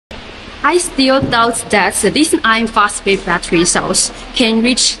I still doubt that the lithium-ion phosphate battery cells can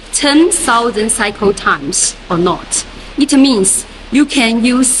reach 10,000 cycle times or not. It means you can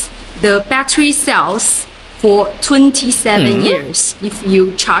use the battery cells for 27 years if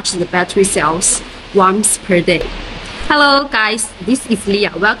you charge the battery cells once per day. Hello guys, this is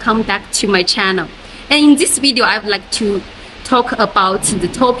Leah. Welcome back to my channel. And in this video, I would like to talk about the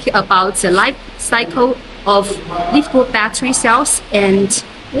topic about the life cycle of Life4 battery cells and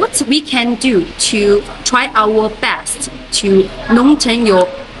what we can do to try our best to lengthen your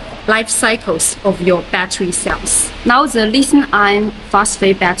life cycles of your battery cells. Now the lithium-ion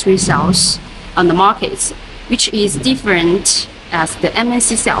phosphate battery cells on the market, which is different as the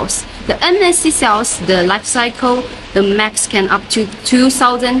MNC cells. The MNC cells, the life cycle, the max can up to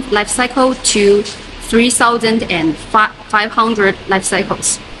 2,000 life cycle to 3,500 life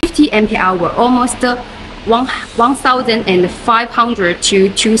cycles. 50 ampere hour, almost 1,500 to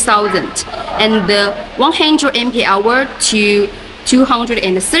 2,000, and the 100 ampere hour to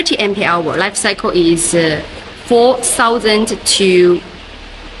 230 ampere hour life cycle is 4,000 to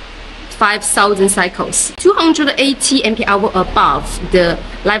 5,000 cycles. 280 ampere hour above, the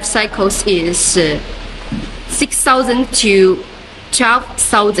life cycles is 6,000 to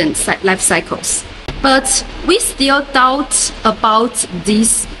 12,000 life cycles. But we still doubt about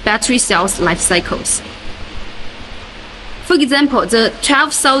these battery cells life cycles. For example, the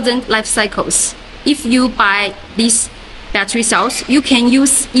 12,000 life cycles, if you buy these battery cells, you can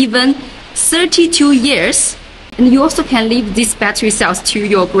use even 32 years, and you also can leave these battery cells to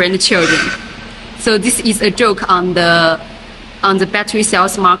your grandchildren. So this is a joke on the battery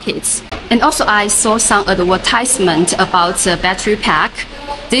cells markets. And also I saw some advertisement about the battery pack.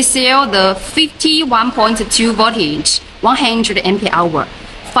 They sell the 51.2 voltage, 100 ampere hour,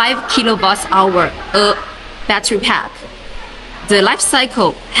 5 kilowatts hour battery pack. The life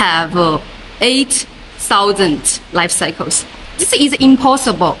cycle have 8,000 life cycles. This is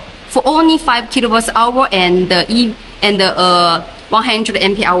impossible for only 5 kilowatts hour and the 100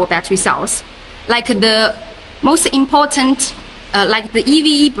 ampere hour battery cells. Like the most important, like the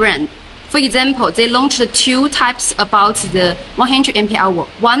EVE brand. For example, they launched two types about the 100 ampere hour.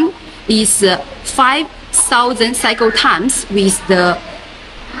 One is 5,000 cycle times with the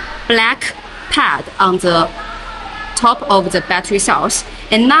black pad on the top of the battery cells.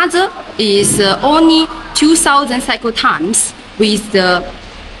 Another is only 2,000 cycle times with the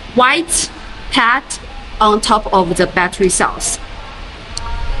white pad on top of the battery cells.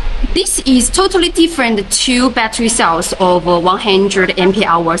 This is totally different to battery cells of 100 ampere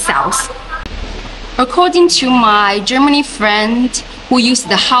hour cells. According to my Germany friend who use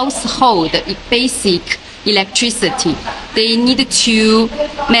the household basic electricity, they need to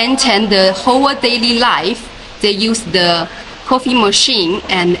maintain the whole daily life. They use the coffee machine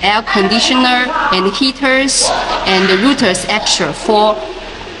and air conditioner and heaters and the routers extra for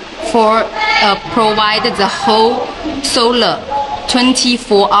provide the whole solar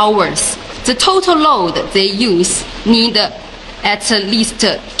 24 hours. The total load they use need at least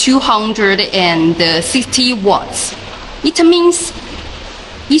 260 watts. It means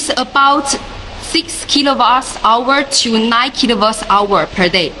it's about 6 kilowatts hour to 9 kilowatts hour per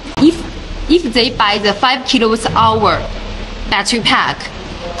day. If they buy the 5 kilowatts hour battery pack,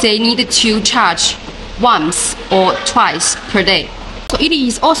 they need to charge once or twice per day. So it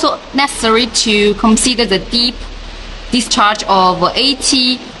is also necessary to consider the deep discharge of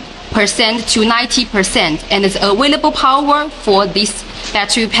 80% to 90%, and the available power for this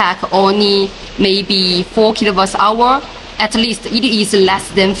battery pack only maybe 4 kilowatts hour. At least it is less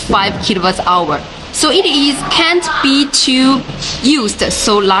than 5 kilowatts hour. So it can't be used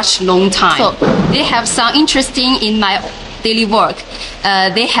so long time. So they have some interesting in my daily work.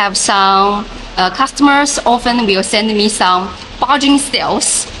 They have some customers often will send me some bargain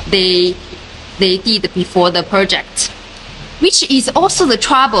sales they did before the project, which is also the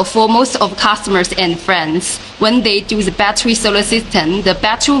trouble for most of customers and friends. When they do the battery solar system, the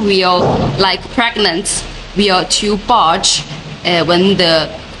battery will, like pregnant, will to bulge when the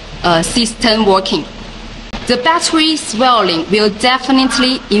system working. The battery swelling will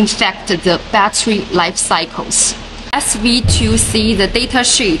definitely infect the battery life cycles. As we to see the data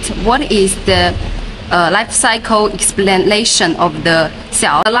sheet, what is the life cycle explanation of the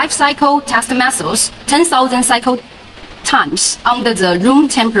cell? The life cycle test methods, 10,000 cycle times under the room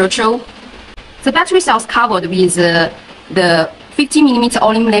temperature. The battery cells covered with the 50mm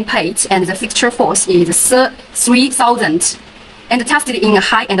aluminum plate, and the fixture force is 3,000, and tested in a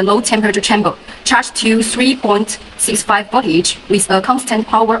high and low temperature chamber, charged to 3.65 voltage with a constant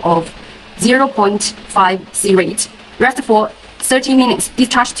power of 0.58. Rest for 30 minutes,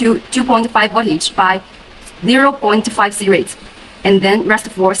 discharge to 2.5 voltage by 0.50 rate, and then rest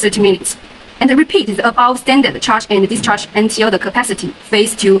for 30 minutes. And repeat the above standard charge and discharge until the capacity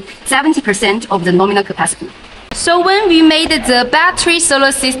falls to 70% of the nominal capacity. So when we made the battery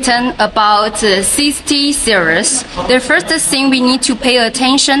solar system about 60 series, the first thing we need to pay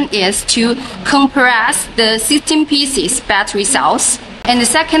attention is to compress the 16 pieces battery cells, and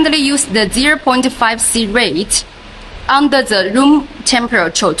secondly use the 0.5C rate under the room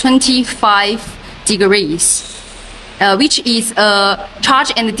temperature 25 degrees, which is a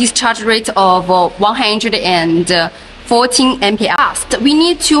charge and discharge rate of 114 ampere. Last, we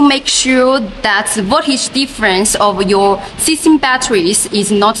need to make sure that the voltage difference of your system batteries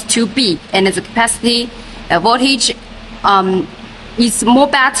is not too big, and the capacity voltage is more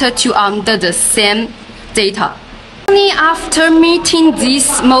better to under the same data. Only after meeting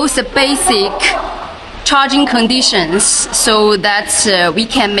these most basic charging conditions, so that we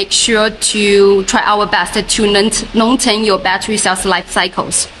can make sure to try our best to maintain your battery cells life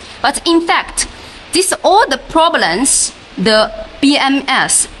cycles. But in fact, these all the problems the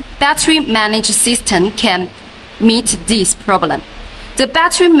BMS battery management system can meet this problem. The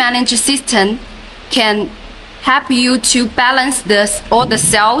battery management system can help you to balance all the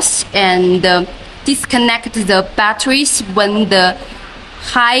cells and disconnect the batteries when the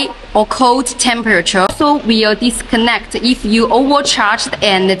high or cold temperature. Also will disconnect if you overcharged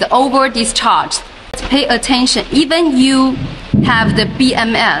and over discharged. Pay attention, even you have the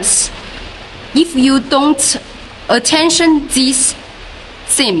BMS, if you don't attention these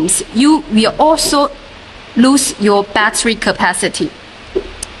things, you will also lose your battery capacity.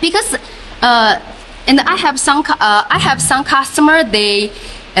 Because and I have some customer, they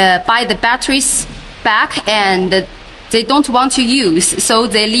buy the batteries back and they don't want to use, so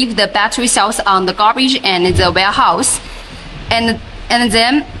they leave the battery cells on the garbage and the warehouse, and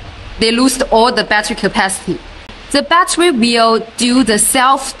then they lose all the battery capacity. The battery will do the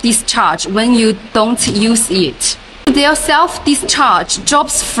self-discharge when you don't use it. Their self-discharge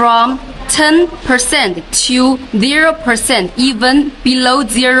drops from 10% to 0%, even below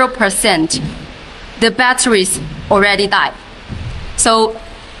 0%. The batteries already die. So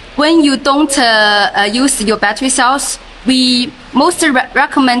when you don't use your battery cells, we mostly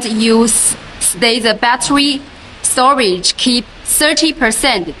recommend you stay the battery storage keep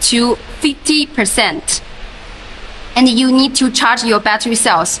 30% to 50%. And you need to charge your battery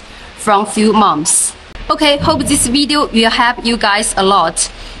cells from few months. Okay, hope this video will help you guys a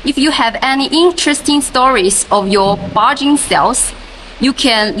lot. If you have any interesting stories of your barging cells, you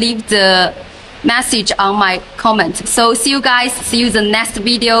can leave the message on my comment. So see you guys, see you in the next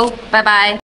video. Bye bye.